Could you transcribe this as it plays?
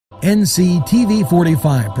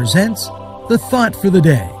NCTV45 presents The Thought for the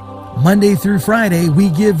Day. Monday through Friday,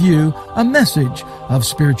 we give you a message of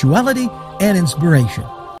spirituality and inspiration.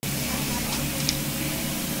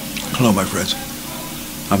 Hello, my friends.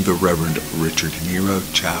 I'm the Reverend Richard Nero,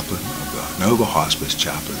 chaplain of the Nova Hospice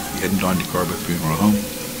Chaplain at the Edmond DeCarba Funeral Home.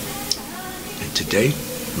 And today,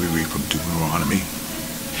 we read from Deuteronomy.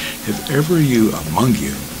 If ever among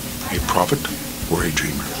you a prophet or a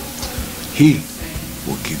dreamer, he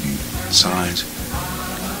will give you signs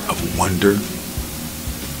of wonder,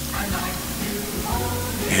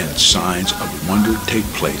 and signs of wonder take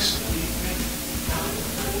place.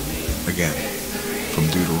 Again, from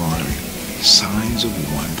Deuteronomy, signs of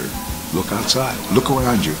wonder. Look outside, look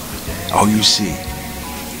around you. All you see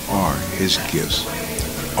are his gifts,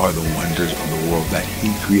 are the wonders of the world that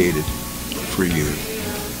he created for you.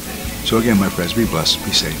 So again, my friends, be blessed,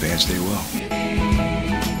 be safe, and stay well.